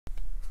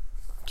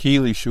Ki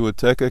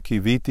lishuateka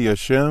kiviti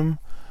Hashem,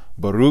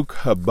 Baruch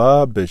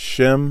haba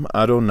b'shem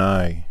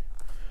Adonai.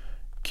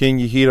 King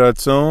Yehi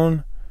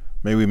Ratzon,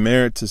 may we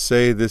merit to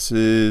say this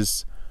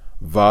is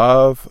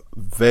Vav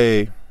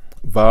Be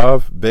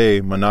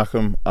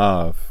Menachem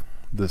Av,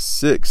 the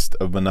 6th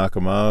of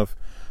Menachem Av.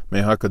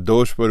 May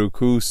HaKadosh Baruch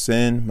Hu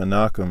send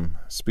Menachem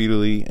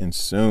speedily and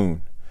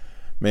soon.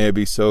 May it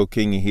be so,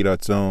 King Yehi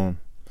Ratzon.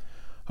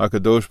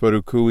 HaKadosh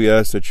Baruch Hu, we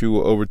ask that you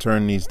will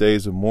overturn these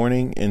days of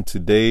mourning into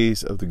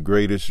days of the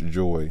greatest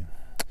joy.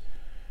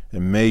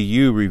 And may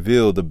you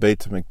reveal the Beit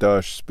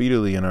HaMikdash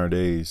speedily in our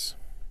days.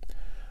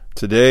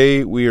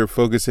 Today we are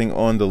focusing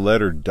on the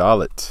letter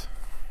Dalet.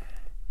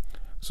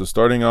 So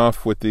starting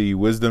off with the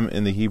wisdom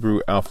in the Hebrew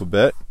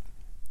alphabet,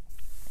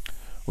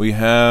 we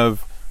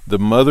have the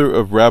mother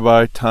of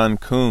Rabbi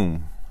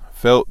Tanchum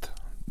felt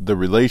the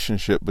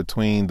relationship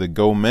between the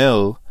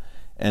Gomel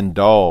and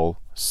Dal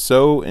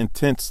so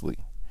intensely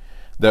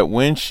that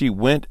when she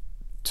went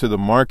to the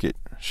market,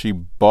 she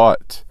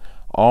bought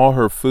all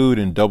her food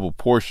in double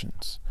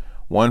portions,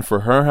 one for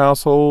her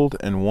household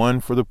and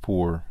one for the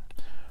poor.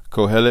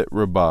 Kohelet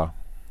Rabbah.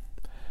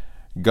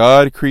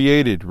 God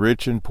created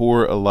rich and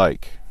poor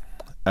alike.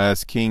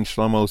 As King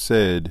Shlomo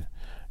said,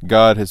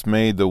 God has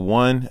made the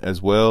one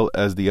as well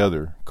as the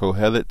other.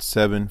 Kohelet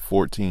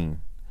 7:14,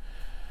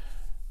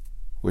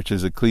 which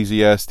is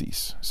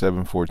Ecclesiastes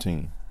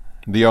 7:14.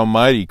 The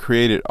Almighty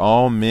created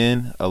all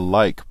men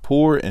alike,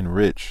 poor and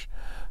rich,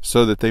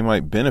 so that they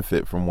might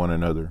benefit from one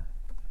another.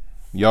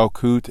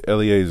 Yalkut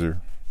Eliezer.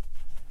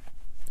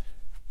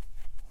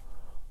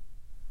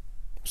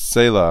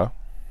 Selah,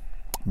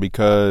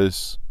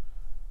 because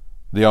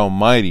the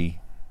Almighty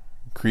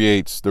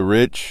creates the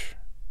rich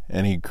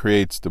and He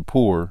creates the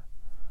poor,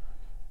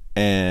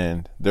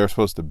 and they're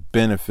supposed to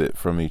benefit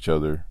from each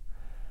other.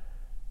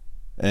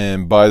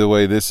 And by the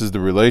way, this is the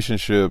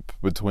relationship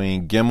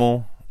between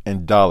Gimel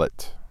and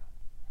Dalet.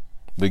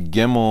 The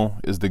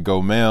Gimel is the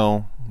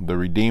Gomel, the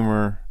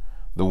Redeemer,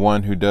 the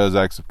one who does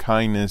acts of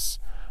kindness.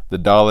 The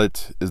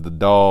Dalet is the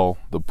Dal,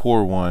 the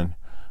poor one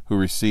who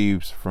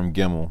receives from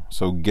Gimel.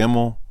 So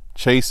Gimel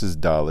chases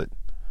Dalet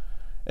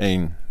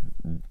and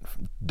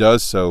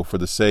does so for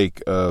the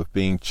sake of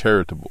being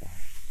charitable.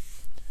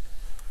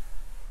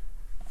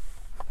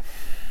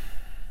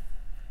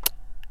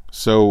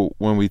 So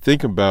when we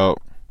think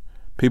about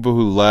people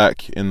who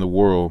lack in the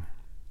world,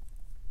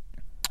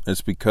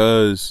 it's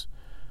because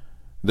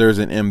there's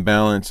an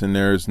imbalance and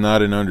there's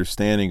not an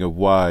understanding of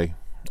why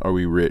are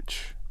we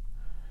rich.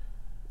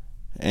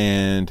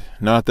 And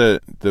not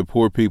that the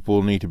poor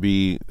people need to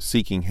be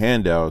seeking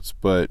handouts,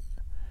 but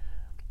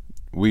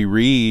we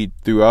read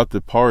throughout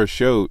the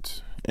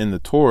parashot in the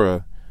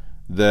Torah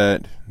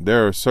that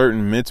there are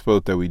certain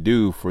mitzvot that we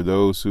do for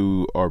those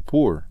who are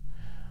poor.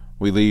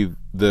 We leave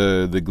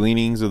the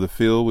gleanings of the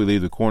field, we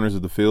leave the corners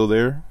of the field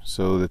there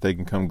so that they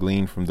can come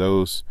glean from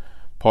those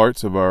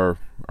parts of our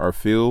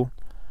field.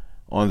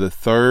 On the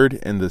 3rd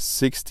and the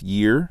 6th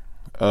year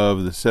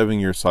of the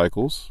 7-year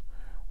cycles,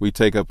 we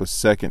take up a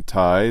second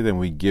tithe and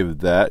we give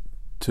that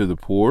to the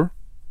poor,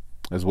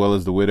 as well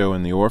as the widow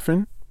and the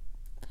orphan.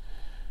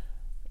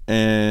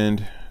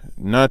 And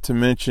not to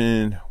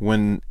mention,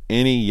 when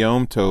any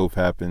Yom Tov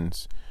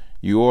happens,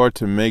 you are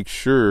to make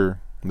sure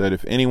that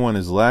if anyone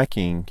is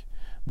lacking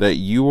that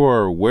you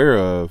are aware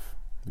of,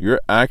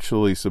 you're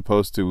actually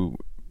supposed to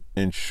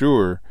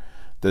ensure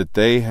that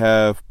they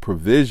have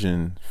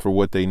provision for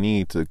what they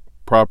need to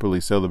properly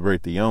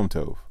celebrate the Yom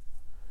Tov.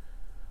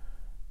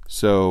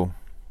 So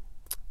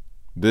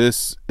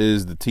this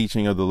is the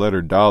teaching of the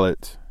letter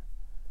Dalet,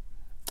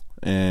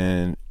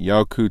 and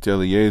Yalkut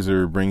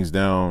Eliezer brings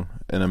down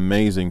an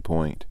amazing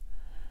point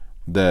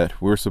that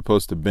we're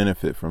supposed to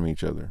benefit from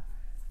each other.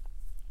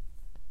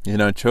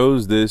 And I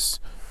chose this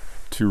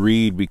to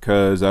read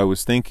because I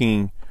was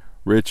thinking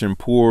rich and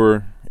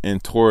poor in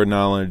Torah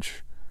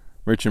knowledge,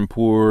 rich and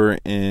poor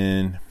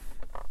in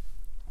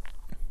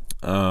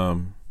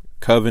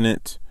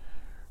covenant,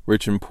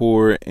 rich and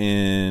poor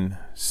in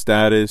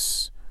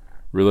status,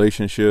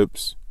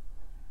 relationships,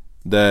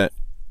 that,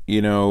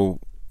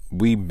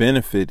 we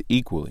benefit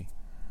equally.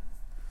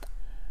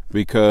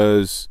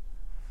 Because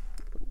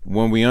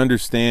when we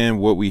understand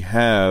what we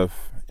have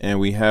and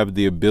we have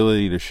the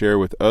ability to share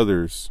with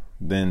others,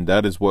 then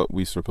that is what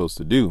we're supposed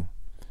to do.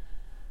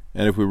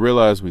 And if we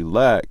realize we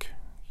lack,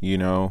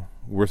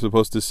 we're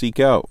supposed to seek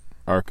out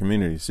our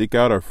community, seek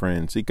out our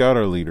friends, seek out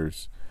our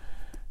leaders,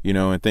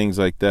 and things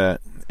like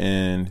that.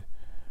 And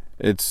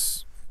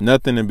it's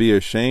nothing to be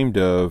ashamed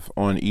of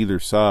on either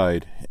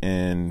side.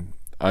 And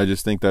I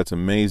just think that's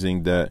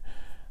amazing that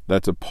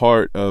that's a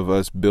part of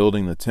us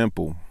building the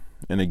temple.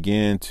 And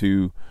again,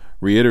 to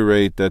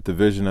reiterate that the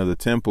vision of the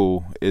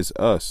temple is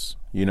us.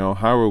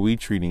 How are we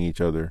treating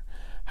each other?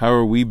 How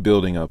are we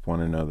building up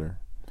one another?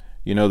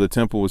 The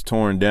temple was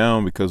torn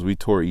down because we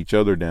tore each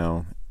other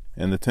down.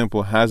 And the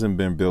temple hasn't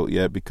been built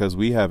yet because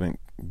we haven't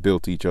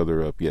built each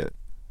other up yet.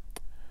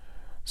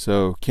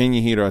 So, Ken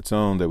Yehi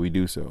Ratzon that we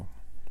do so.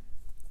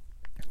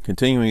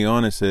 Continuing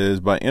on, it says,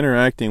 by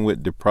interacting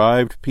with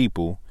deprived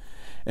people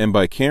and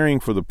by caring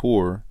for the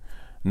poor,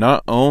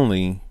 not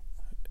only,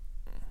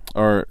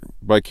 or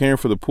by caring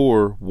for the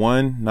poor,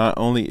 one not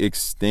only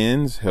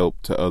extends help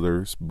to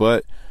others,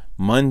 but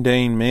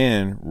mundane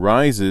man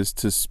rises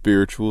to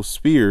spiritual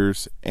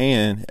spheres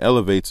and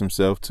elevates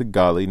himself to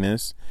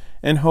godliness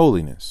and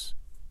holiness.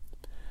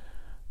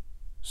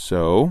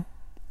 So,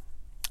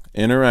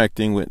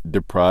 interacting with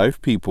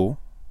deprived people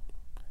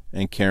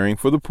and caring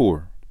for the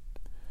poor,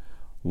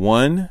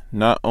 one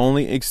not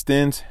only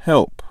extends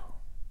help,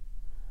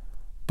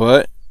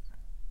 but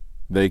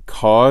they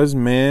cause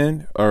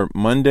man or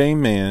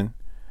mundane man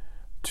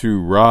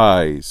to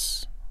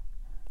rise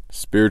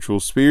spiritual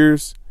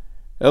spheres,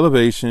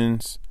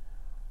 elevations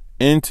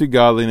into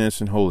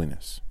godliness and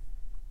holiness.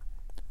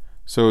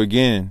 So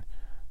again,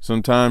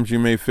 sometimes you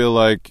may feel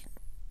like,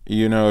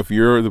 if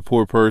you're the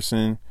poor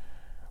person,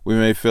 we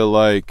may feel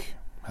like,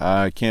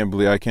 I can't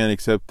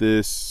accept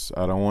this.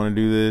 I don't want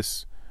to do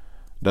this.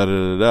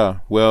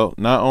 Well,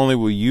 not only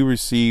will you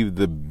receive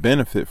the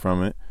benefit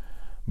from it,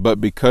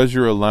 but because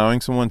you're allowing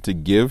someone to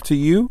give to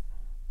you,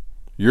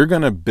 you're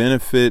going to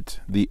benefit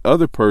the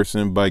other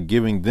person by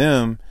giving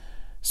them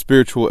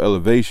spiritual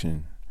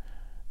elevation,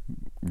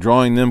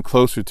 drawing them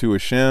closer to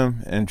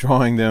Hashem and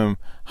drawing them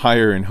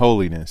higher in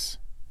holiness.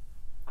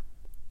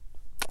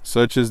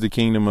 Such is the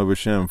kingdom of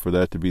Hashem for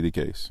that to be the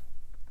case.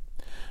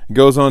 It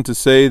goes on to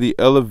say the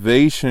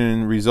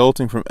elevation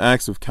resulting from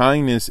acts of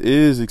kindness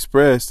is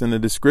expressed in the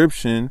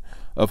description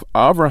of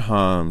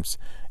Abraham's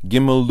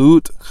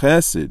Gemilut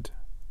Chesed,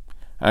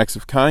 acts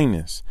of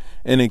kindness,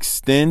 and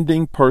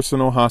extending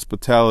personal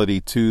hospitality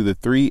to the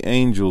three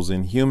angels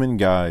in human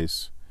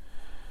guise.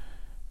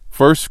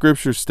 First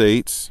scripture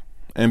states,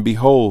 and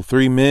behold,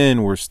 3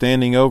 men were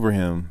standing over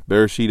him,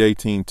 Bereshit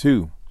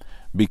 18:2.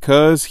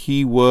 Because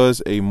he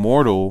was a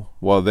mortal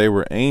while they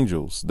were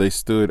angels, they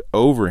stood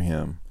over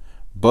him.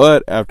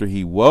 But after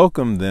he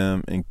welcomed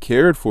them and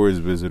cared for his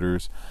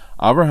visitors,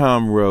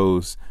 Abraham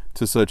rose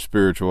to such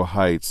spiritual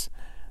heights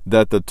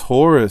that the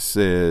Torah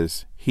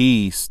says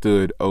he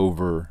stood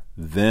over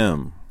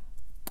them.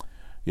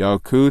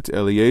 Yalkut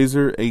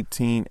Eliezer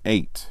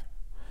 18:8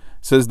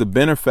 says the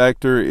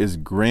benefactor is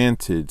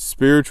granted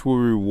spiritual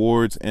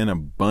rewards in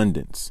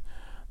abundance.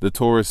 The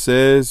Torah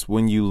says,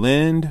 when you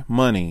lend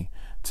money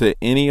to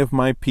any of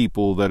my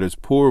people that is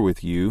poor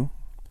with you,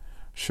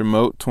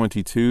 Shemot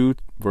 22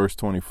 verse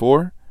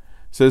 24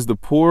 says the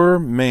poor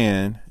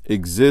man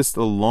exists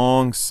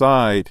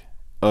alongside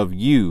of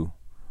you,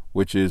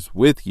 which is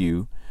with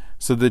you,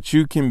 so that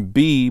you can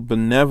be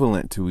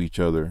benevolent to each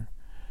other,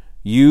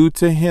 you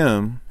to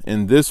him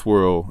in this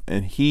world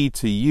and he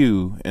to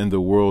you in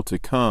the world to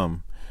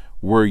come,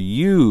 where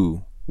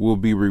you will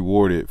be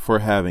rewarded for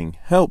having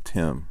helped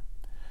him.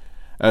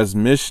 As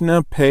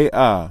Mishnah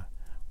Pe'ah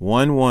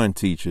 1:1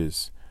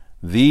 teaches,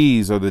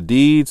 these are the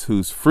deeds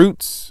whose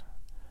fruits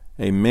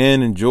a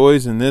man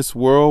enjoys in this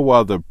world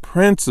while the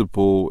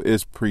principle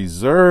is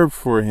preserved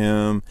for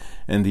him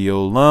in the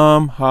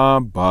Olam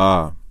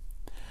Haba,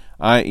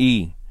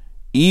 i.e.,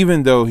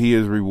 even though he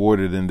is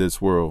rewarded in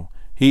this world,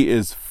 he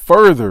is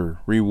further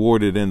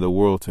rewarded in the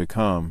world to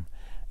come.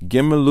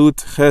 Gemilut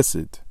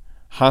Chesed,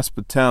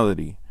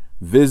 hospitality,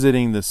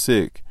 visiting the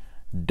sick,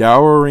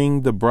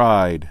 dowering the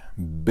bride,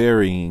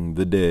 burying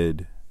the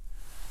dead.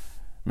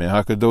 May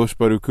HaKadosh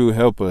Baruch Hu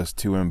help us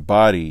to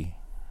embody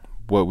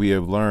what we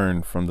have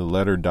learned from the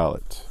letter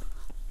Dalet.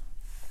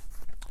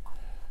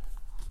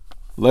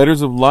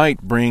 Letters of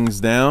Light brings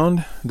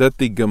down that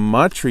the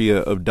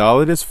gematria of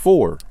Dalet is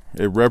 4.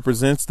 It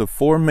represents the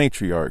 4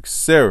 matriarchs,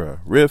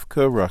 Sarah,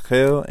 Rivka,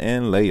 Rachel,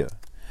 and Leah.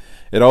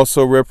 It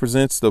also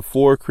represents the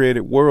 4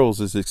 created worlds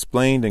as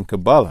explained in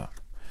Kabbalah,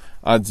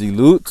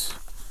 Atzilut,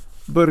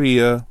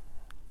 Beriah,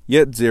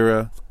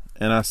 Yetzirah,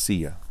 and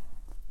Asiya.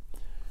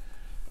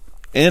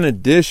 In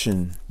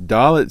addition,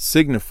 Dalet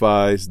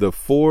signifies the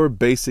 4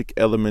 basic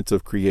elements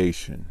of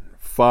creation: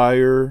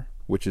 fire,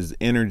 which is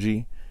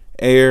energy,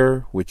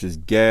 air, which is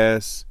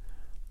gas,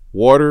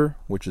 water,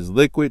 which is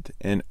liquid,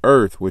 and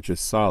earth, which is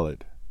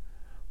solid.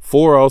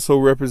 4 also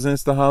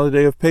represents the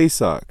holiday of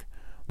Pesach,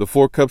 the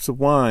 4 cups of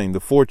wine, the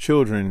 4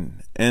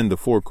 children, and the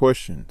 4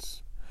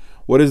 questions.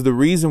 What is the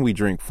reason we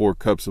drink 4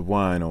 cups of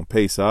wine on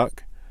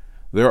Pesach?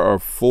 There are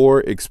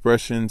 4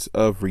 expressions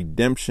of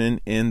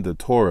redemption in the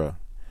Torah.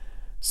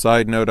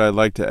 Side note, I'd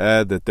like to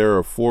add that there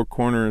are 4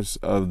 corners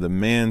of the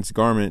man's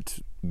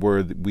garment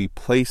where we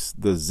place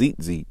the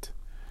tzitzit.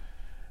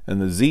 And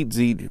the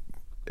tzitzit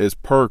is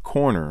per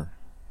corner.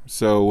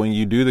 So when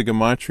you do the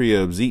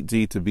gematria of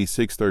tzitzit to be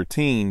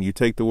 613, you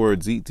take the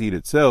word tzitzit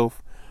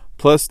itself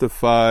plus the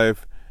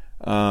 5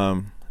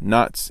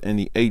 knots and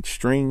the 8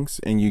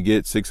 strings, and you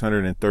get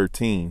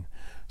 613.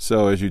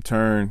 So as you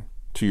turn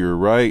to your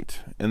right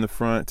in the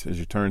front, as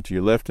you turn to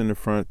your left in the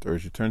front, or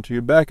as you turn to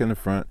your back in the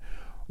front,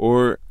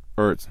 or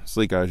as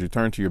you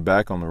turn to your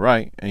back on the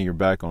right and your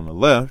back on the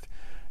left,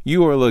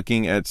 you are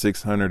looking at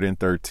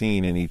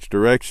 613 in each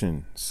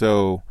direction.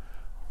 So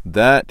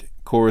that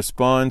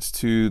corresponds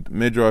to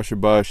Midrash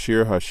Rabbah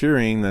Shir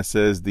HaShirim that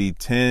says the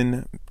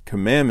 10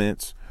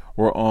 commandments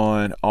were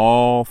on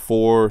all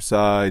 4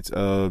 sides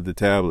of the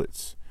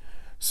tablets.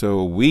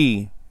 So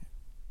we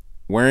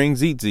wearing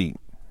tzitzit,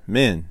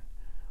 men.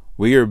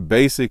 We are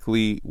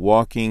basically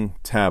walking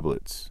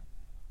tablets.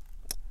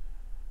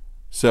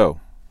 So,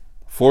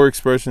 4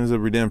 expressions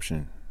of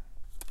redemption.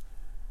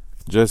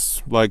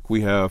 Just like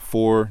we have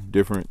 4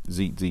 different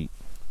tzitzit,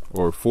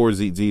 or 4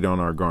 tzitzit on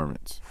our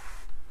garments.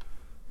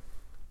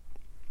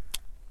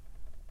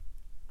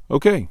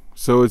 Okay,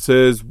 so it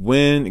says,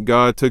 when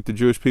God took the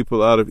Jewish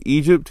people out of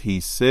Egypt,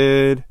 he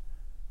said,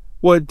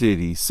 what did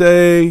he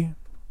say?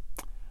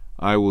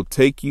 I will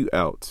take you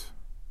out.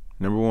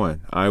 Number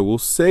 1, I will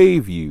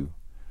save you.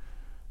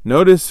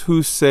 Notice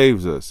who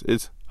saves us.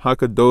 It's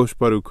Hakadosh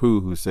Baruch Hu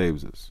who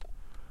saves us.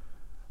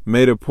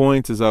 Made a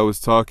point as I was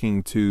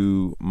talking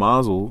to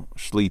Mazel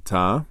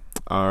Shlita,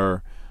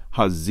 our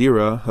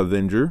Hazira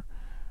Avenger,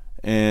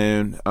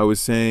 and I was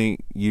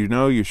saying,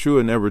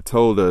 Yeshua never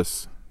told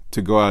us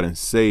to go out and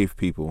save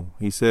people.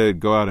 He said,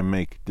 go out and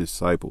make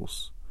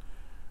disciples.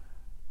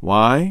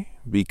 Why?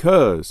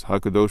 Because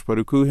Hakadosh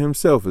Baruch Hu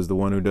himself is the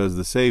one who does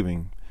the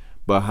saving.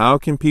 But how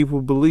can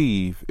people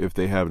believe if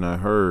they have not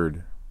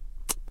heard?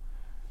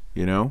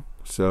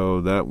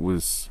 So that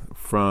was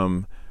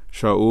from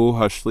Shaul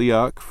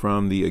Hashliach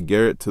from the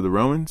Ageret to the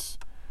Romans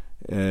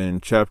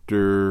in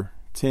chapter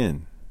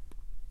 10.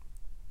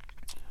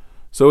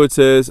 So it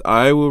says,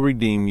 I will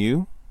redeem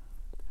you.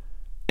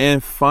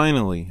 And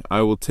finally,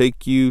 I will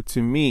take you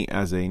to me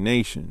as a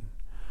nation.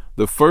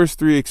 The first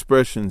 3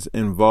 expressions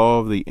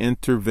involve the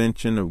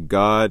intervention of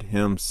God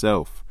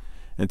himself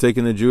in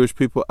taking the Jewish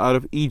people out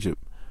of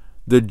Egypt.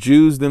 The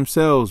Jews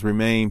themselves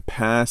remained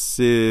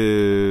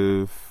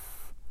passive.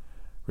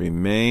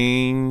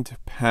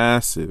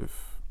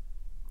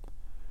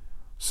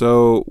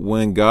 So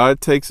when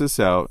God takes us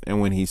out and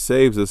when he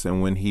saves us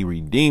and when he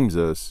redeems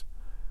us,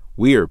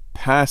 we are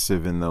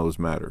passive in those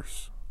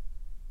matters.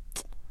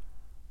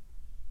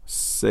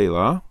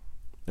 Selah.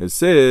 It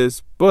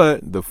says,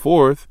 but the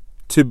 4th,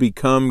 to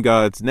become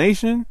God's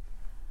nation,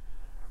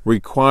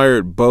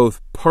 required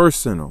both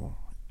personal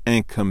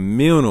and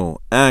communal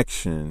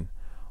action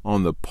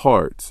on the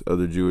part of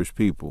the Jewish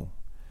people.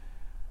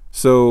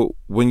 So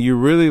when you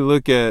really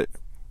look at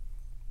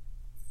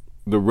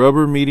the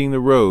rubber meeting the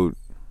road,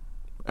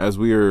 as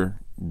we are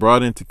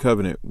brought into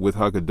covenant with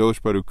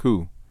Hakadosh Baruch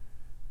Hu,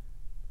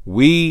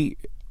 we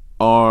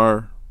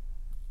are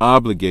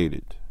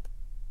obligated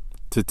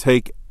to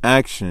take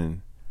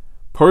action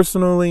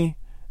personally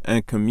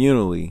and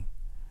communally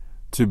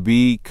to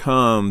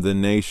become the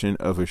nation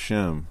of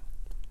Hashem.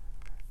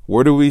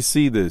 Where do we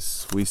see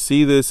this? We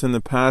see this in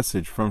the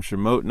passage from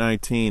Shemot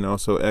 19,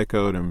 also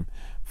echoed in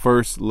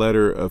first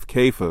letter of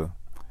Kepha,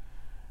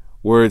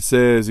 where it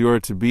says, you are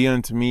to be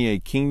unto me a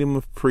kingdom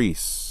of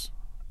priests,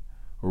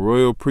 a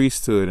royal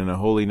priesthood and a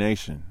holy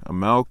nation, a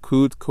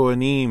Malkut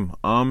Kohanim,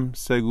 Am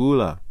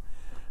Segula,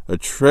 a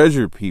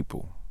treasured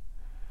people.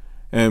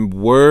 And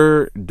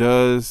where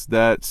does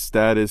that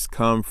status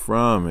come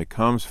from? It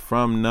comes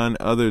from none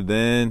other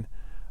than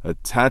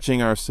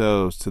attaching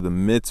ourselves to the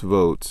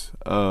mitzvot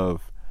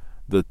of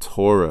the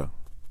Torah.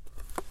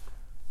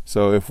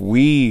 So if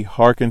we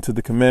hearken to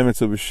the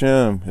commandments of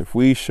Hashem, if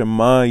we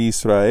Shema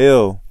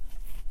Yisrael,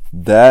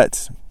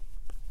 that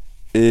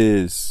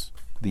is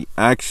the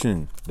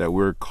action that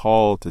we're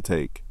called to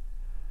take.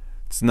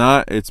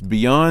 It's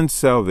beyond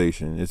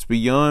salvation. It's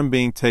beyond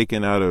being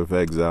taken out of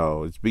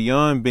exile. It's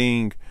beyond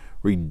being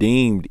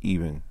redeemed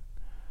even.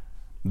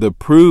 The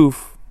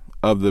proof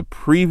of the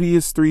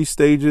previous 3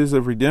 stages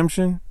of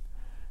redemption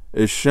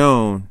is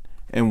shown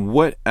in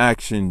what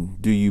action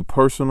do you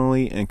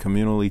personally and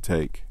communally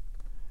take.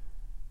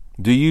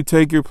 Do you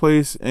take your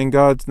place in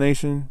God's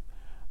nation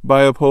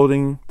by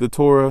upholding the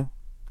Torah?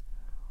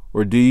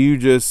 Or do you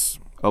just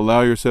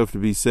allow yourself to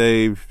be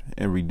saved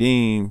and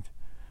redeemed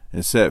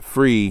and set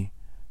free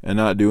and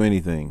not do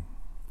anything?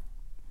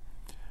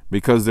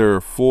 Because there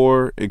are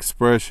 4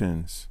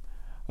 expressions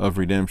of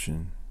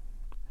redemption.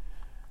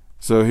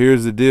 So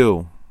here's the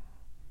deal.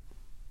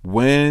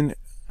 When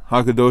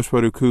Hakadosh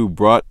Baruch Hu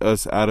brought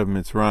us out of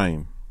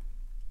Mitzrayim,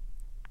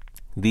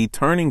 the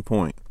turning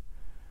point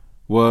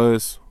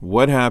was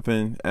what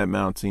happened at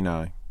Mount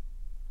Sinai.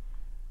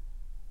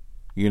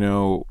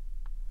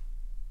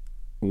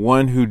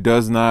 One who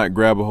does not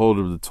grab a hold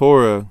of the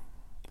Torah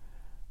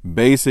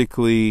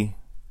basically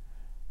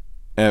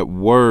at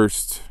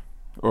worst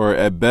or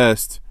at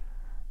best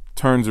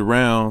turns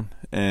around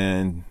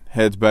and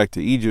heads back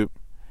to Egypt.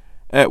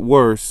 At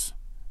worst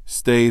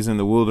stays in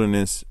the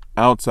wilderness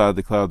outside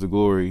the clouds of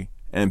glory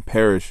and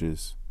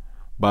perishes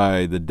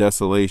by the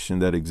desolation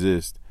that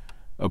exists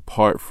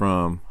apart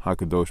from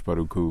Hakadosh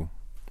Baruch Hu.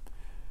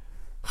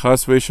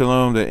 Chas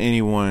v'shalom that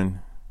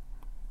anyone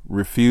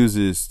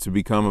refuses to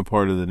become a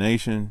part of the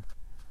nation,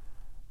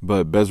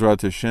 but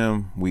Bezrat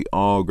Hashem, we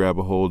all grab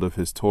a hold of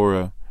his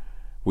Torah.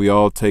 We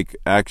all take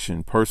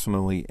action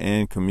personally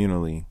and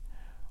communally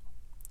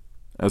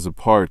as a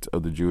part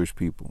of the Jewish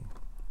people.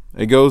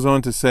 It goes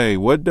on to say,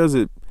 what does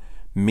it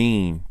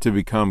mean to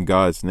become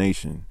God's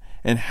nation?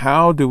 And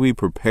how do we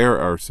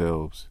prepare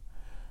ourselves?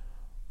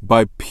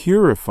 By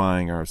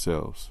purifying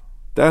ourselves.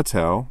 That's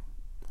how.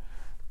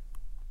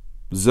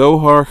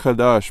 Zohar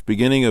Chadash,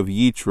 beginning of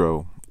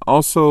Yitro.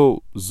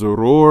 Also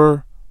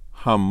Zoror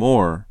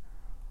Hamor,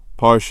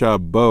 Parsha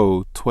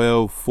Bo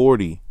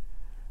 1240,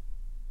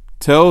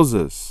 tells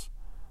us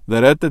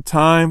that at the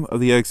time of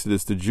the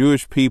Exodus, the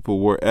Jewish people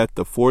were at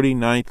the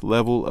 49th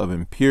level of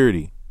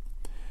impurity.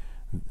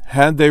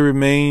 Had they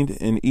remained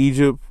in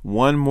Egypt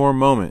one more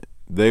moment,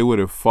 they would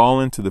have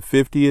fallen to the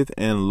 50th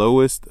and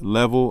lowest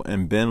level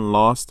and been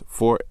lost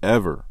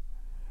forever.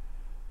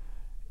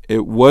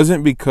 It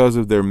wasn't because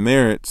of their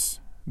merits,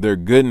 their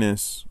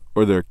goodness,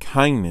 or their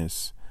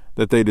kindness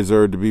that they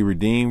deserved to be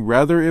redeemed.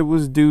 Rather, it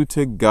was due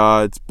to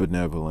God's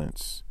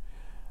benevolence.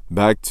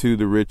 Back to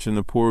the rich and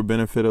the poor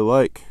benefit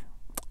alike,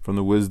 from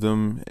the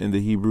wisdom in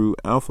the Hebrew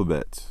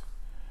alphabet.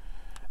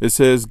 It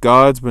says,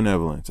 God's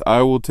benevolence.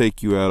 I will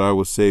take you out. I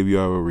will save you.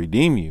 I will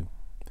redeem you.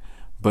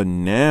 But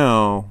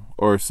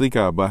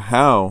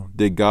how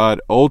did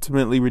God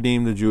ultimately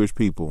redeem the Jewish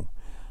people?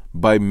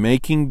 By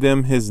making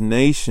them his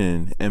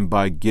nation and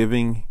by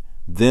giving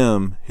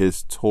them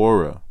his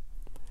Torah.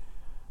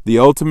 The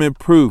ultimate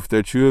proof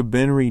that you have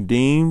been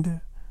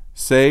redeemed,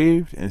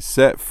 saved, and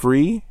set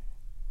free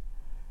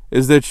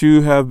is that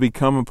you have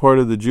become a part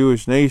of the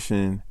Jewish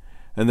nation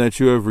and that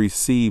you have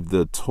received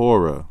the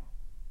Torah.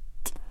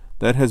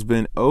 That has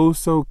been oh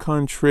so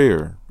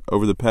contrary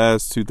over the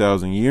past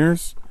 2,000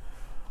 years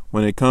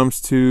when it comes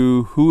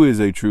to who is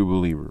a true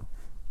believer.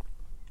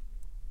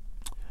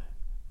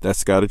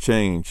 That's got to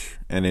change,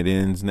 and it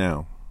ends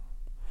now.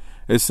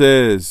 It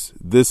says,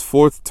 this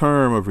fourth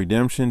term of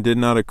redemption did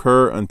not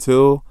occur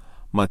until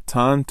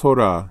Matan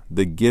Torah,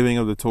 the giving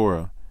of the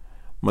Torah.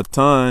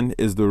 Matan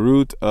is the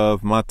root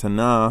of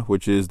matana,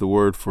 which is the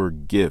word for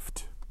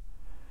gift.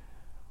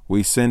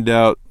 We send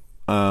out,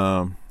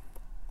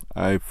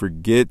 I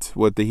forget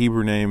what the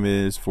Hebrew name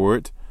is for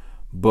it,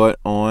 but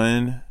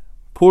on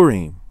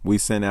Purim, we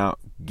send out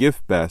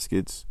gift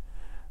baskets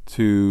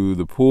to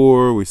the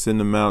poor. We send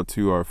them out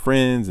to our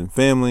friends and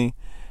family,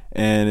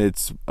 and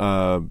it's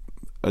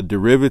a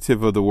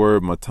derivative of the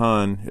word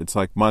matan. It's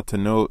like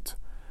matanot,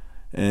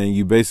 and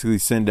you basically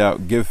send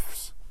out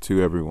gifts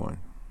to everyone.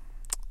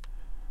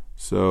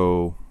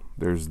 So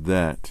there's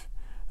that.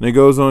 And it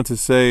goes on to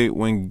say,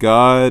 when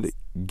God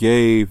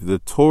gave the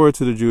Torah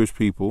to the Jewish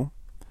people,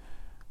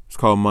 it's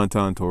called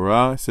Matan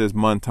Torah. It says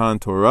Matan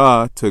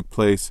Torah took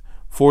place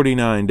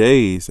 49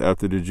 days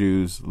after the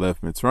Jews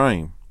left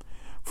Mitzrayim.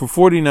 For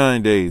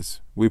 49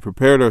 days, we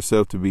prepared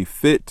ourselves to be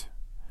fit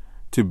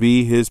to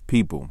be his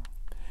people.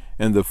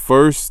 And the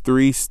first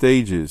three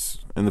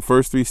stages and the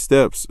first three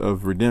steps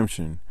of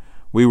redemption,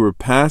 we were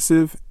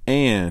passive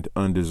and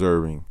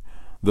undeserving.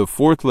 The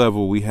fourth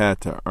level we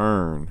had to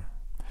earn.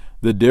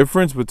 The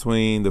difference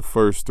between the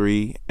first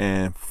three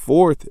and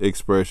fourth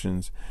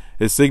expressions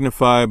is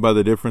signified by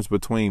the difference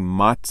between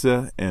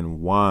matzah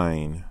and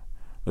wine.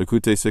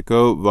 Likutei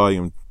Sekot,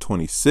 volume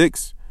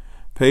 26,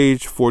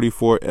 page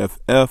 44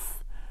 FF.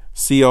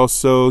 See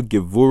also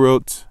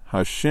Gevurot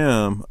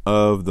Hashem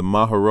of the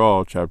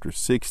Maharal, chapter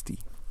 60.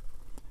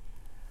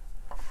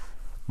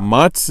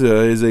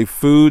 Matzah is a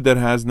food that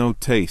has no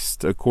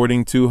taste.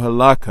 According to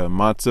Halakha,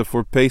 matzah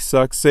for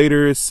Pesach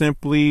Seder is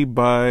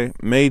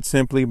made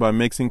simply by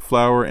mixing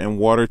flour and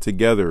water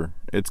together.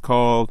 It's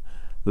called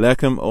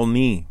lechem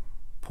oni,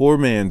 poor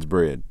man's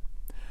bread.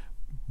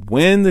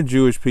 When the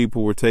Jewish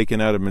people were taken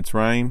out of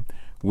Mitzrayim,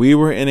 we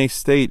were in a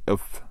state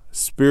of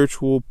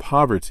spiritual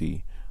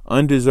poverty,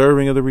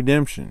 undeserving of the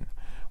redemption.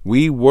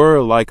 We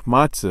were like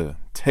matzah,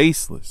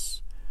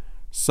 tasteless.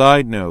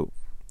 Side note,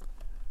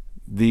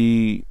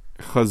 the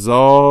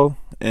Chazal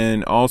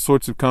and all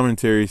sorts of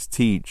commentaries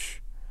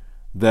teach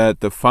that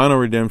the final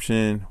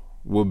redemption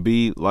will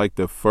be like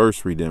the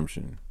first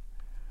redemption.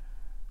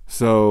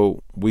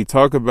 So we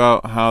talk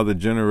about how the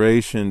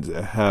generations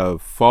have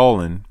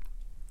fallen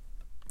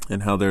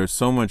and how there is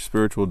so much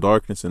spiritual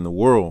darkness in the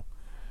world.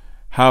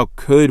 How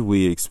could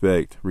we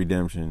expect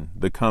redemption,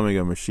 the coming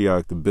of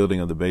Mashiach, the building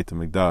of the Beit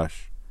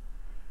HaMikdash?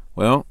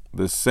 Well,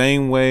 the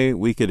same way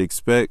we could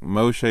expect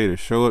Moshe to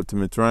show up to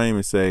Mitzrayim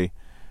and say,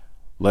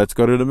 let's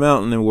go to the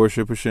mountain and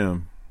worship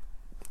Hashem.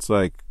 It's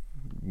like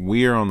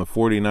we are on the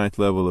 49th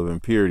level of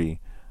impurity.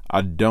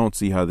 I don't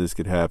see how this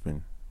could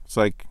happen. It's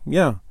like,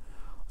 yeah,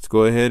 let's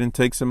go ahead and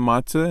take some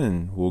matzah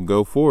and we'll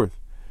go forth.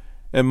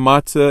 And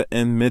matzah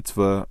and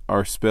mitzvah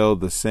are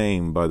spelled the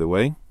same, by the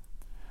way.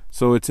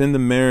 So it's in the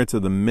merits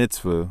of the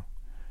mitzvah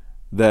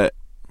that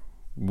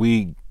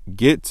we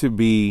get to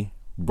be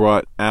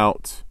brought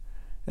out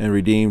and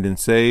redeemed and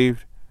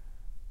saved,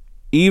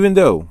 even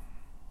though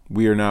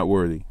we are not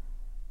worthy.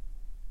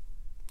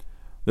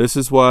 This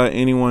is why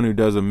anyone who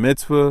does a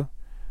mitzvah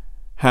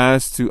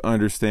has to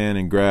understand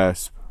and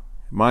grasp,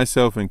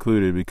 myself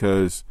included,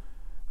 because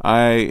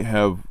I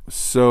have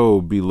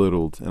so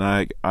belittled, and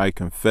I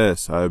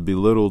confess, I have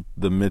belittled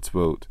the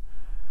mitzvot.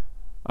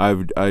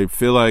 I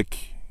feel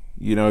like,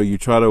 you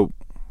try to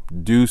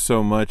do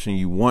so much and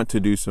you want to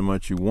do so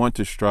much, you want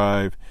to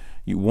strive,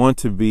 you want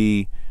to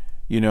be,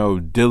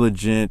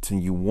 diligent,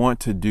 and you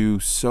want to do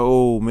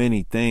so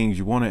many things,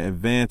 you want to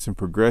advance and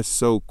progress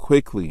so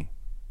quickly.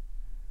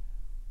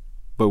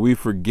 But we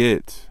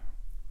forget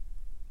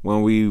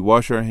when we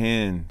wash our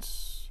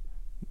hands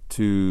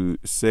to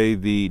say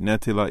the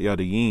Netilat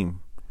Yadayim,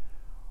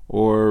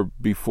 or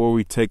before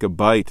we take a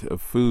bite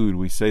of food,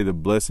 we say the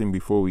blessing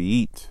before we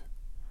eat,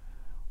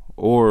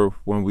 or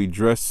when we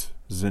dress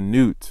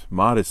zanut,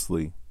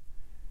 modestly,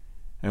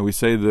 and we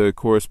say the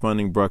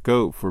corresponding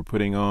brakot for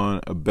putting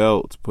on a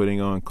belt,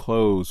 putting on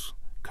clothes,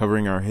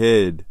 covering our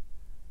head.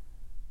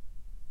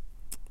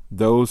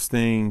 Those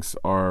things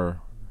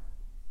are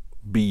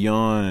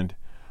beyond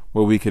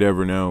what we could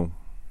ever know.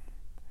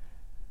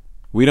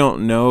 We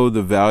don't know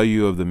the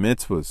value of the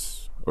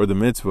mitzvahs or the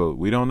mitzvot.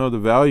 We don't know the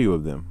value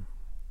of them.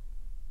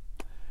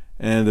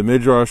 And the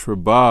Midrash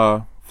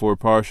Rabbah for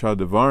Parashat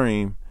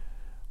Devarim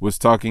was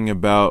talking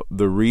about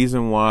the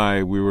reason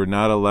why we were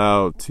not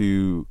allowed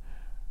to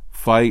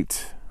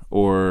fight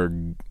or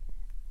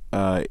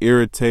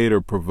irritate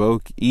or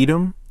provoke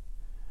Edom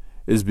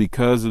is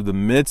because of the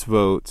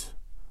mitzvot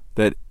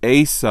that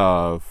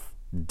Esav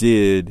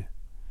did,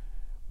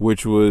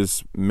 which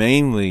was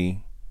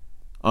mainly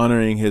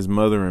honoring his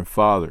mother and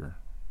father.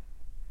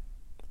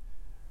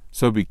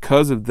 So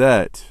because of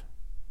that,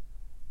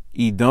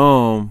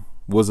 Edom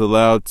was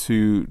allowed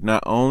to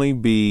not only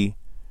be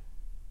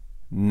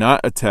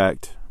not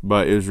attacked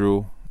by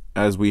Israel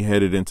as we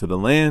headed into the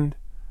land,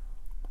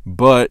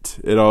 but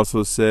it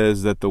also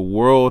says that the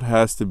world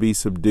has to be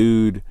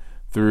subdued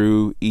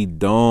through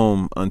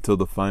Edom until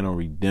the final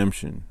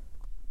redemption.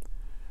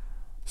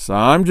 So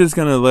I'm just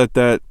going to let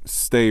that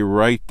stay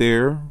right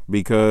there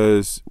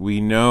because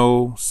we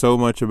know so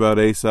much about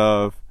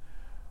Esav,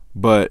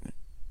 but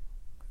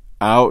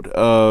out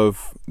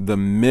of the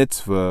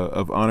mitzvah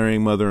of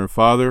honoring mother and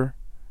father,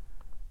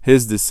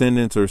 his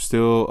descendants are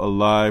still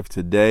alive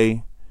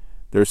today.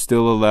 They're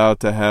still allowed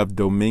to have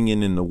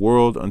dominion in the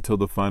world until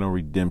the final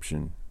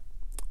redemption.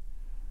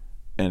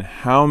 And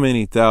how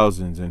many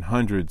thousands and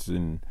hundreds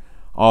and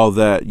all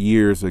that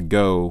years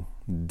ago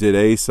did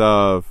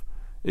Esav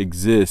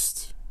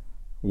exist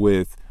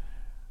with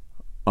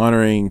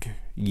honoring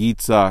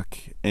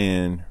Yitzhak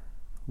and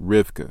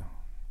Rivka?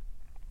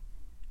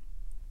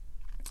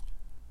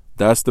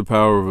 That's the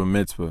power of a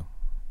mitzvah.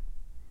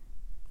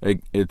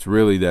 It's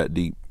really that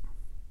deep.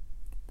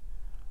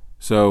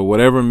 So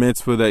whatever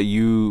mitzvah that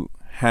you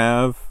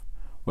have,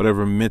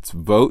 whatever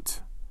mitzvot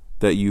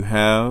that you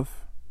have,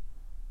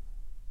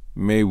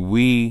 may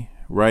we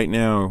right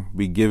now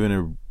be given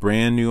a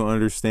brand new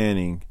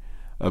understanding,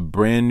 a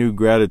brand new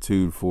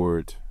gratitude for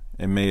it,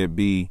 and may it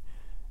be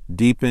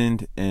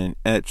deepened and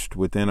etched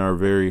within our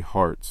very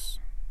hearts.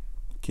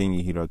 King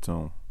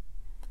Yehiraton.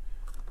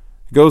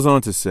 It goes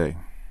on to say,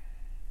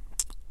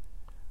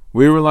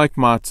 we were like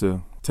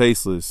matzah,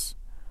 tasteless,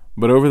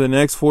 but over the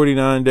next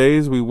 49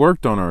 days we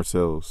worked on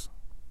ourselves.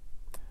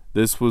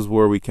 This was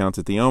where we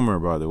counted the Omer,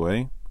 by the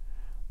way.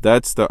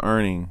 That's the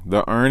earning.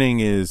 The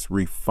earning is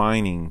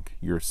refining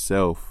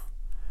yourself,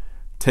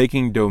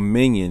 taking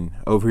dominion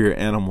over your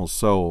animal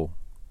soul.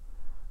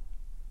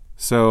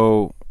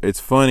 So it's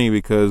funny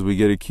because we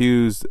get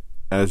accused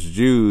as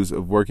Jews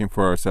of working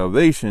for our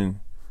salvation,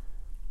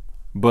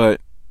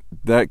 but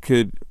that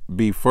could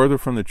be further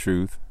from the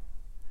truth.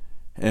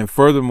 And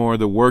furthermore,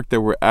 the work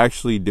that we're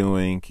actually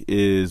doing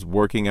is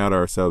working out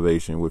our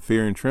salvation with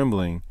fear and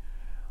trembling.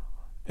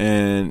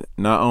 And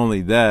not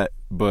only that,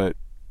 but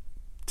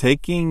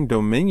taking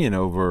dominion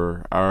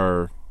over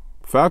our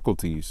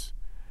faculties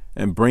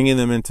and bringing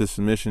them into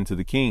submission to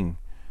the king.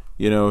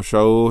 You know,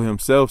 Shaul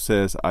himself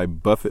says, I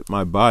buffet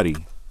my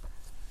body.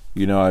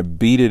 You know, I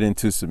beat it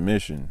into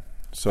submission.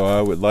 So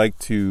I would like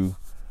to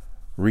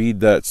read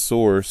that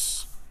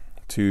source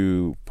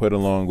to put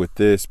along with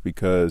this,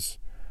 because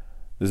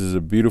this is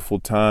a beautiful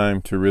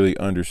time to really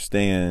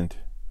understand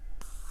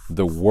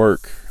the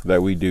work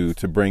that we do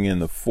to bring in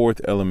the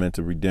fourth element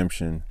of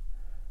redemption.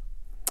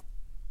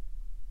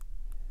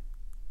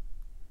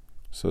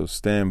 So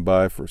stand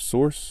by for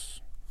source.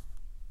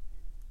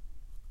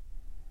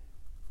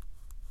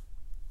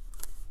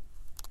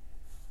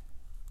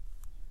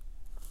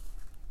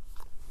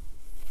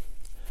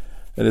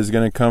 It is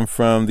going to come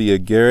from the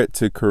Agarit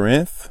to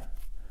Corinth,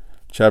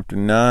 chapter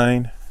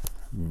 9.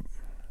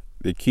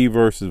 The key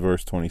verse is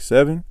verse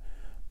 27,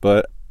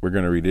 but we're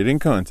going to read it in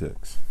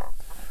context.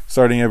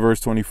 Starting at verse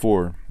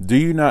 24. Do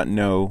you not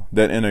know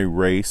that in a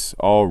race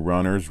all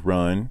runners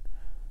run,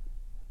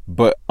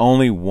 but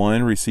only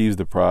one receives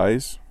the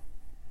prize?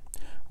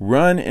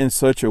 Run in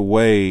such a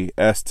way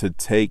as to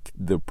take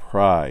the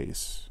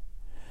prize.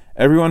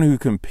 Everyone who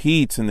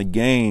competes in the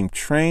game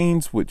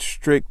trains with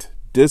strict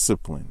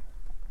discipline.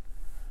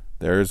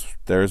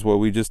 There's what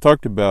we just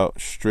talked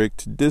about,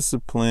 strict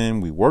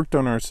discipline. We worked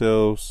on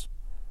ourselves.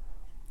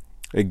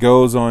 It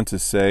goes on to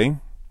say,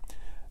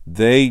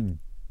 they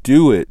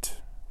do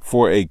it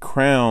for a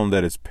crown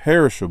that is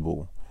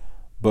perishable,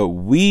 but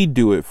we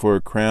do it for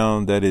a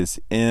crown that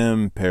is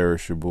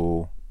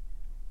imperishable.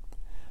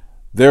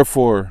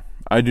 Therefore,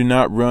 I do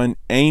not run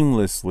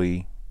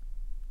aimlessly.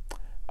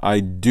 I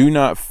do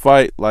not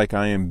fight like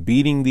I am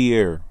beating the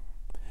air.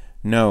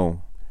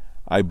 No,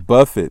 I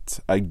buffet,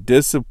 I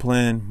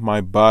discipline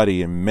my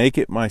body and make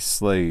it my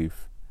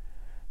slave,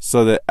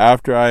 so that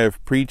after I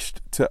have preached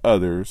to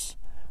others,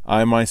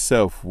 I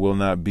myself will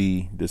not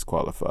be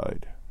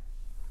disqualified.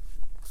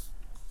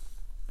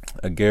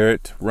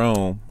 Agarit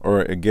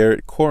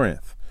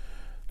Corinth,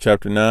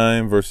 chapter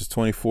 9, verses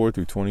 24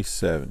 through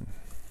 27.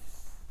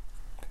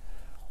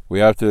 We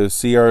have to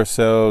see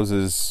ourselves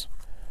as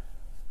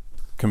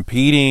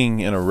competing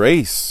in a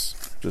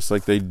race, just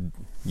like they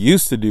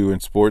used to do in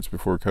sports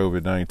before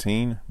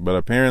COVID-19. But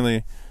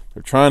apparently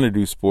they're trying to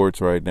do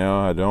sports right now.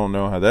 I don't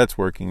know how that's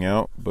working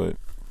out, but,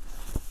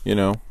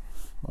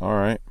 all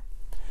right.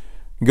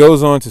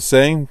 Goes on to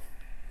say,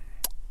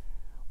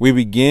 we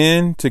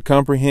begin to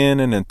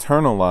comprehend and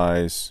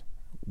internalize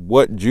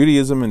what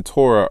Judaism and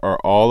Torah are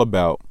all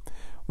about.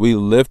 We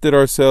lifted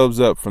ourselves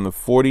up from the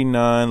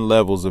 49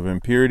 levels of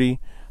impurity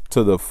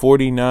to the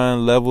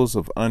 49 levels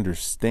of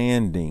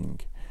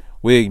understanding.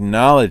 We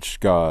acknowledged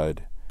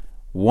God.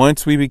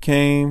 Once we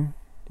began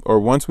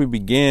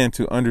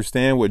to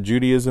understand what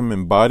Judaism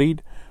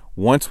embodied,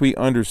 once we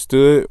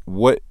understood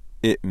what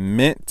it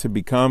meant to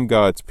become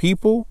God's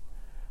people,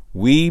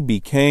 we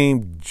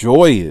became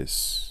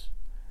joyous.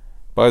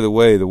 By the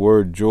way, the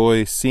word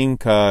joy,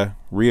 simcha,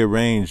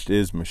 rearranged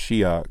is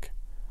Mashiach.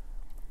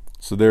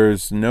 So there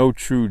is no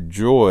true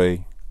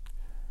joy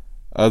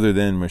other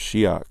than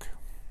Mashiach.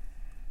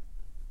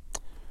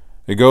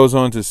 It goes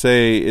on to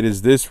say, it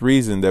is this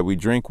reason that we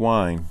drink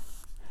wine.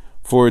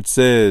 For it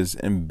says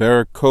in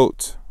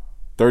Barakot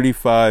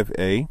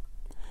 35a,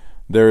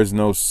 there is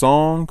no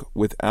song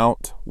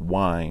without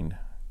wine.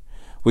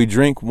 We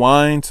drink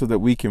wine so that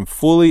we can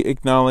fully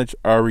acknowledge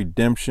our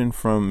redemption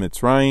from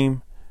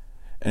Mitzrayim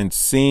and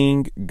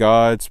sing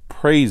God's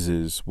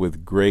praises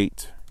with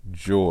great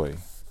joy.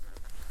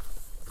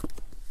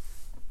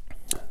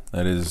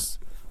 That is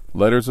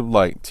Letters of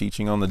Light,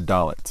 teaching on the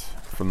Dalet,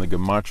 from the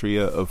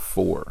Gematria of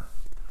 4.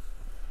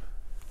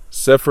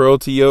 Sefer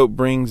Otiot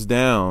brings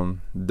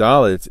down,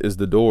 Dalet is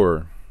the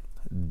door,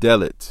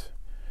 Delit.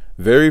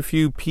 Very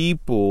few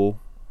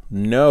people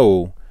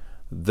know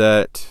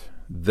that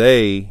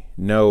they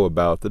know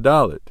about the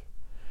Dalet.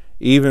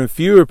 Even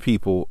fewer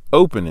people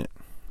open it,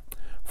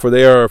 for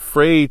they are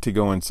afraid to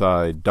go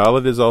inside.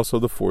 Dalet is also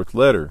the 4th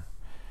letter.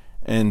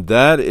 And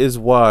that is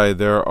why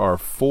there are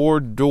 4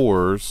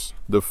 doors.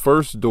 The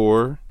first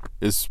door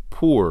is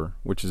Pur,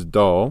 which is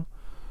Dal.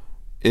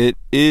 It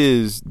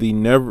is the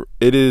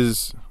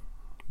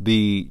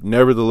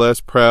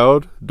nevertheless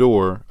proud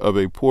door of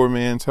a poor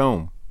man's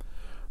home.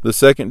 The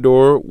second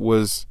door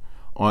was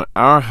on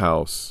our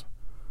house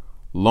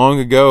long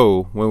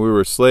ago when we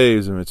were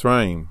slaves in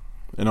Mitzrayim,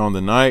 and on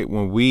the night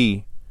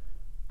when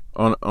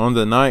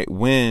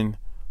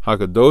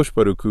Hakadosh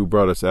Baruch Hu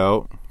brought us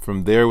out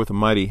from there with a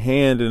mighty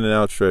hand and an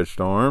outstretched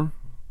arm,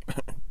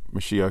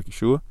 Mashiach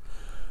Yeshua,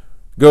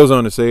 goes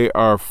on to say,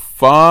 our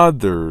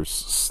fathers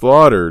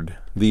slaughtered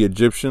the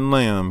Egyptian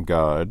lamb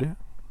god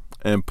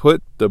and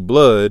put the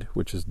blood,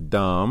 which is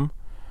Dam,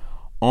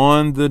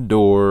 on the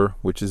door,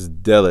 which is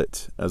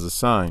Delit, as a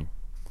sign.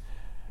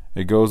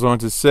 It goes on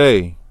to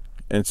say,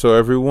 and so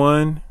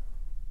everyone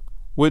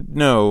would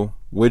know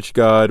which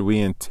God we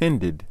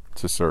intended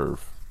to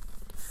serve.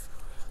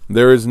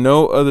 There is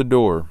no other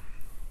door,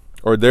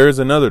 or there is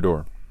another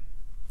door.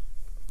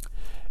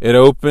 It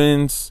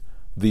opens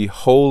the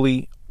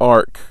holy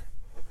ark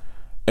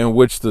in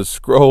which the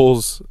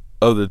scrolls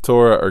of the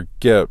Torah are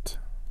kept.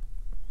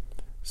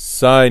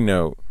 Side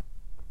note,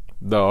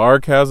 the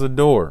ark has a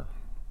door.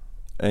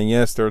 And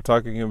yes, they're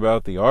talking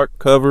about the ark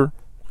cover,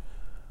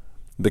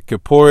 the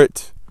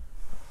Kipporet,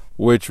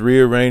 which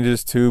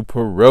rearranges to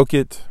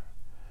Parokit.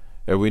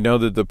 And we know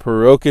that the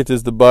Parokit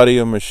is the body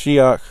of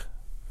Mashiach.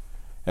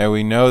 And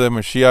we know that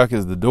Mashiach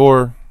is the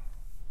door.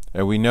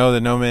 And we know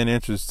that no man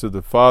enters to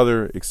the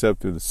Father except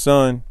through the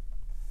Son.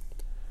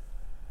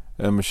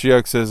 And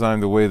Mashiach says, I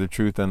am the way, the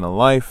truth, and the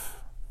life.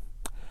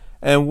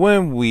 And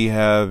when we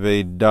have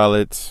a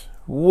Dalet,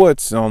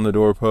 what's on the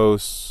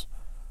doorposts?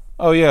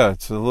 Oh yeah,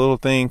 it's a little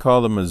thing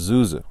called a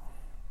mezuzah.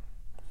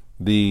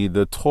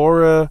 The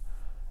Torah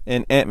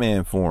in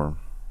Ant-Man form.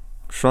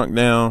 Shrunk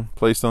down,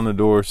 placed on the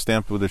door,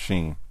 stamped with a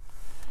sheen.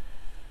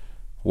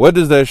 What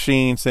does that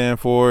sheen stand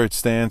for? It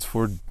stands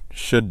for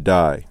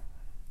Shaddai.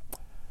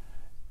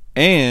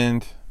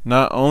 And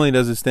not only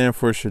does it stand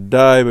for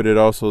Shaddai, but it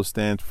also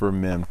stands for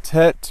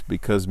Memtet,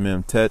 because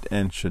Memtet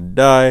and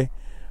Shaddai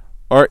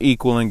are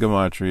equal in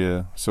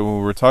Gematria. So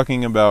when we're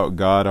talking about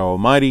God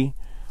Almighty,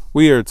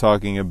 we are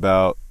talking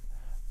about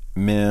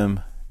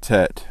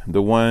Memtet,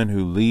 the one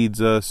who leads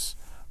us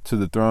to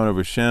the throne of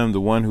Hashem, the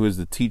one who is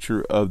the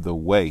teacher of the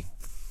way.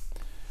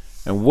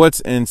 And what's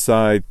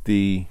inside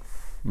the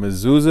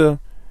mezuzah?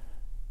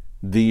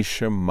 The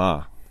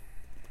Shema.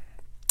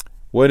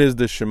 What is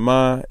the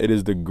Shema? It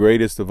is the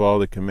greatest of all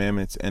the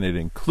commandments, and it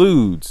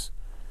includes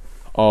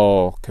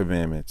all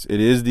commandments. It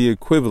is the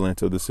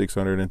equivalent of the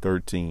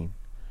 613.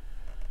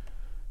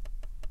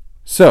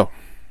 So,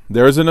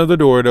 there is another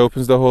door. It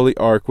opens the holy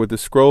ark with the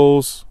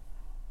scrolls,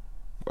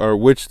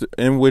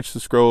 in which the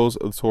scrolls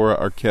of the Torah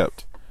are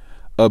kept.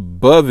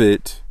 Above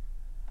it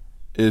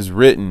is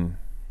written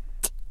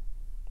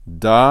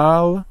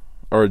Dal,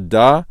 or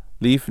Da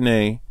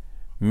Lifnei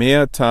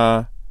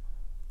me'ata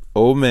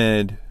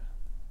omed,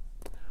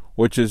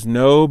 which is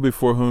know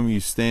before whom you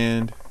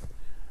stand.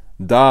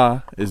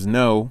 Da is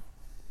know,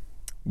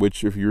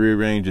 which if you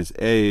rearrange is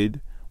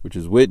aid, which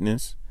is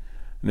witness.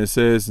 And it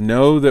says,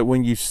 know that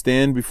when you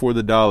stand before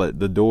the dalet,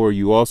 the door,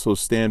 you also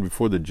stand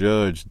before the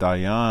judge,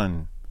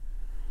 dayan.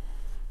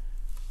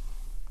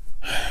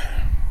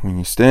 When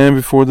you stand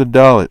before the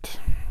dalet,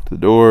 the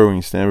door, when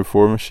you stand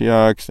before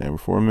Mashiach, stand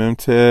before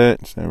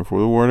Memtet, stand before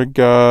the Word of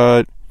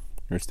God,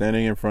 you're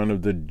standing in front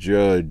of the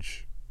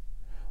judge,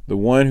 the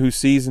one who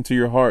sees into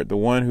your heart, the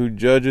one who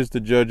judges the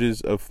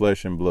judges of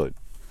flesh and blood.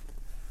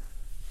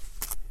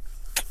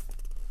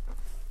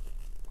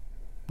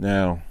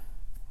 Now,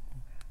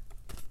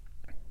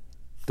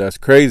 that's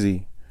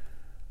crazy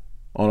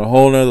on a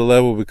whole nother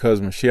level,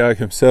 because Mashiach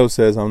himself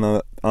says,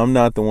 I'm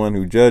not the one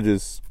who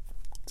judges.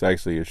 It's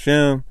actually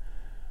Hashem,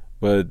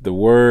 but the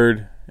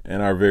word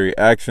and our very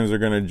actions are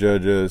going to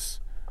judge us.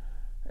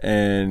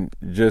 And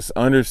just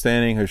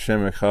understanding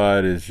Hashem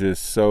Echad is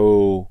just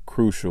so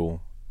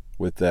crucial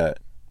with that.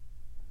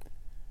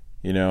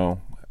 You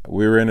know,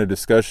 we were in a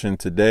discussion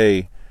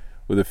today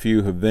with a few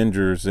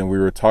Avengers, and we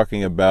were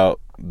talking about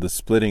the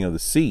splitting of the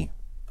sea.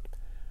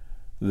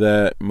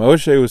 That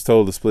Moshe was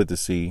told to split the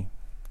sea,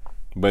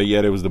 but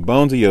yet it was the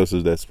bones of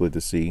Yosef that split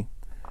the sea.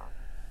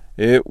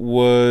 It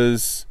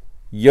was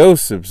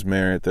Yosef's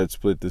merit that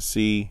split the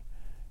sea.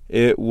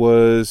 It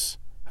was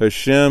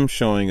Hashem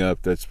showing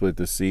up that split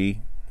the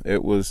sea.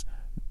 It was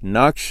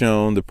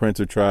Nachshon, the prince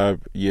of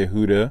tribe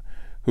Yehuda,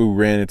 who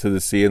ran into the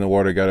sea and the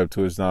water got up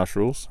to his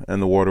nostrils.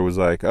 And the water was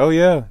like, oh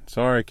yeah,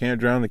 sorry, I can't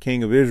drown the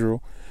king of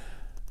Israel.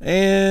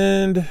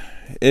 And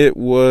it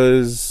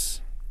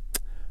was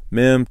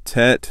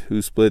Memtet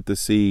who split the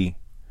sea,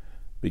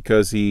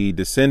 because he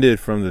descended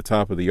from the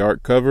top of the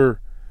ark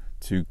cover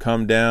to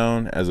come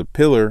down as a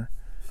pillar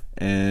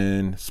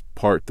and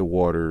part the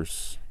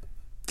waters.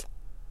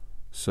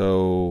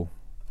 So,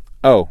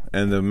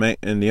 and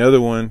the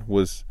other one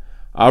was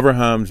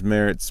Abraham's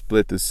merit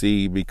split the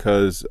sea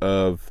because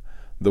of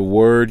the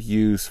word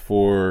used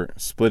for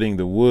splitting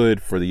the wood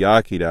for the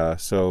Akedah.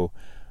 So,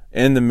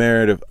 in the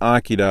merit of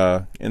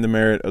Akedah, in the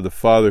merit of the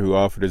father who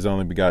offered his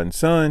only begotten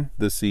son,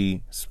 the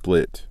sea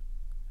split.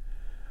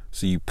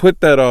 So you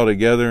put that all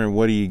together, and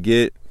what do you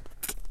get?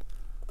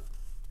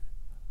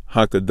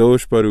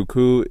 Hakadosh Baruch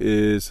Hu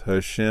is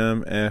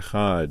Hashem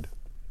Echad.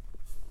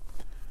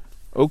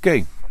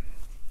 Okay.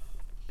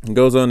 It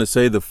goes on to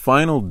say the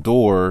final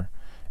door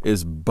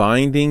is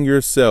binding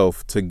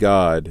yourself to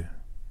God.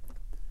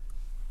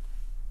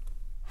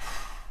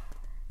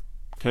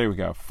 Okay, we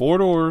got 4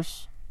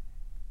 doors.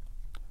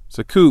 It's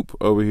a coupe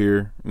over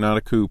here. Not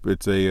a coupe,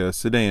 it's a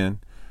sedan.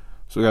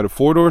 So we got a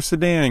 4-door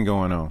sedan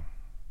going on.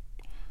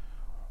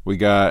 We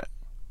got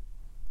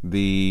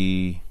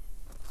let's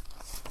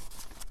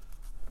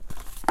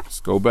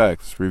go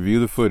back. Let's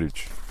review the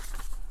footage.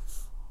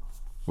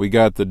 We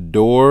got the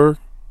door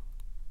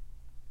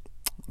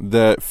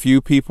that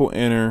few people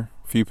enter,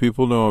 few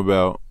people know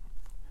about.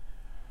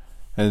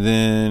 And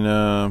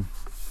then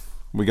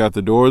we got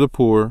the door of the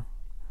poor.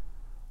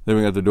 Then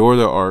we got the door of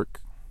the ark.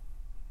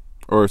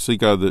 Or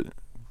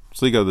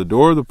the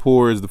door of the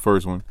poor is the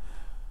first one.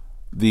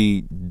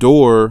 The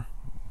door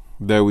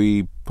that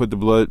we put the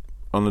blood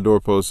on the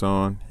doorposts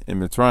on in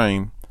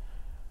Mitzrayim.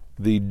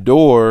 The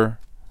door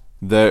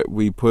that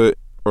we put,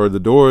 or the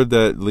door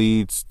that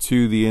leads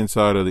to the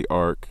inside of the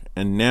ark.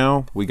 And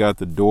now we got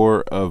the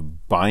door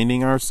of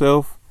binding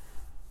ourselves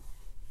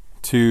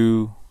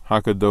to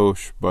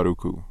Hakadosh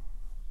Baruch Hu,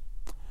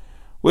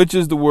 which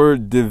is the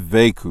word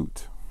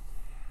Devekut.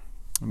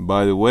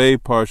 By the way,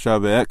 Parsha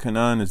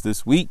Ve'etchanan is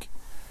this week,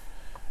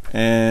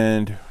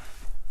 and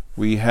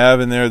we have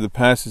in there the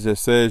passage that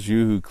says,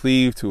 you who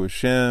cleave to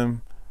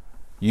Hashem,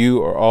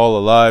 you are all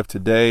alive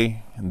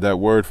today. And that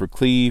word for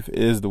cleave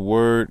is the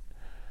word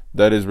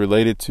that is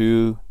related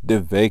to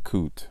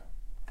Devekut.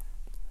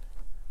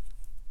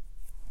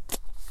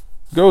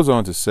 Goes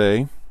on to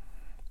say,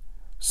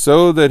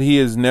 so that he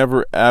is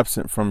never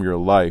absent from your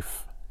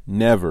life,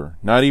 never,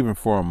 not even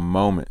for a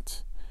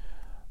moment.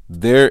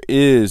 There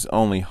is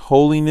only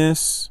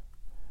holiness.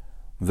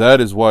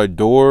 That is why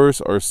doors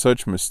are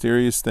such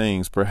mysterious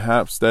things.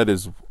 Perhaps that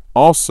is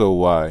also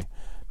why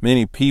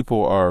many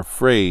people are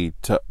afraid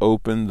to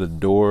open the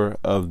door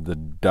of the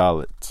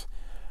Dalet,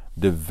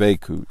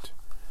 Devekut.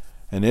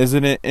 And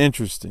isn't it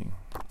interesting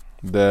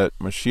that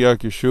Mashiach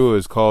Yeshua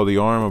is called the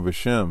arm of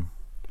Hashem,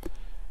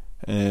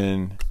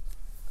 and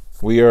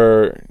we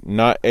are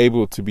not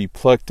able to be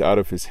plucked out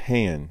of his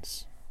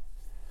hands?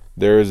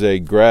 There is a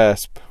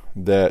grasp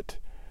that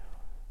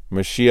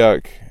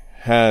Mashiach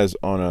has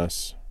on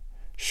us,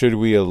 should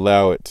we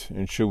allow it,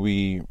 and should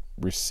we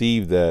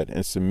receive that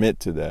and submit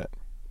to that.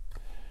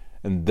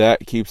 And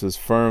that keeps us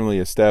firmly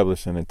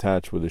established and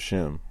attached with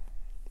Hashem.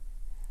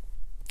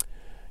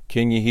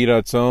 King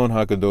Yehiratzon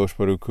HaKadosh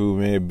Baruch Hu,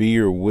 may it be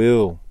your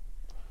will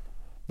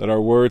that our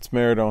words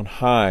merit on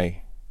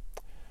high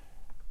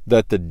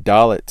that the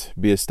Dalet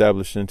be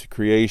established into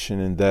creation,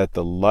 and that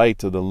the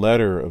light of the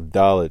letter of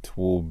Dalet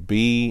will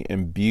be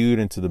imbued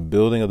into the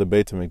building of the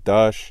Beit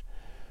HaMikdash,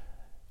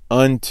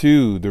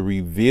 unto the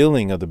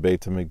revealing of the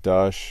Beit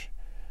HaMikdash,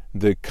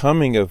 the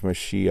coming of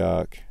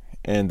Mashiach,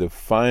 and the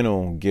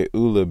final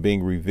Geula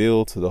being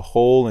revealed to the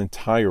whole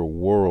entire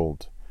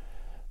world.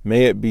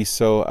 May it be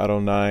so,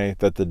 Adonai,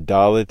 that the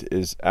Dalet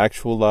is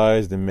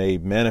actualized and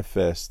made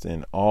manifest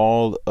in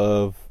all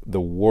of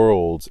the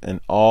worlds and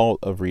all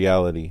of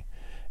reality.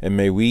 And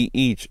may we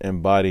each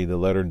embody the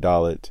letter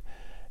Dalet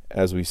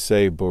as we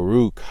say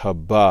Baruch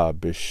haba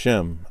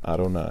b'shem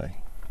Adonai.